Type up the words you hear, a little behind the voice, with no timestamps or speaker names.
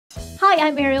Hi,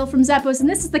 I'm Ariel from Zappos, and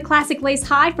this is the classic lace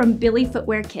high from BILLY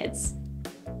Footwear Kids.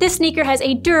 This sneaker has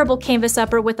a durable canvas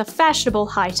upper with a fashionable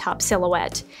high top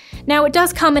silhouette. Now it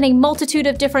does come in a multitude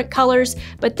of different colors,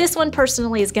 but this one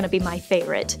personally is going to be my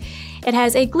favorite. It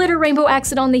has a glitter rainbow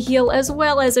accent on the heel as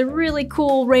well as a really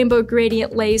cool rainbow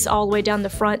gradient lace all the way down the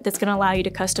front that's going to allow you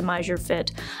to customize your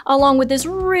fit, along with this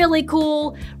really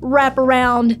cool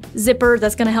wraparound zipper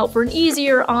that's going to help for an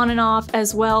easier on and off,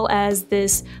 as well as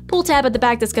this pull tab at the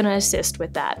back that's going to assist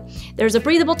with that. There's a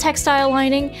breathable textile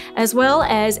lining as well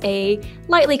as a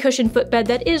lightly cushioned footbed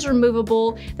that is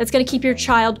removable that's going to keep your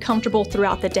child comfortable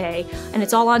throughout the day, and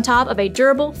it's all on top of a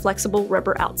durable, flexible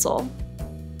rubber outsole.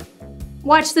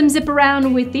 Watch them zip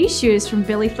around with these shoes from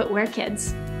BILLY Footwear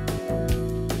Kids.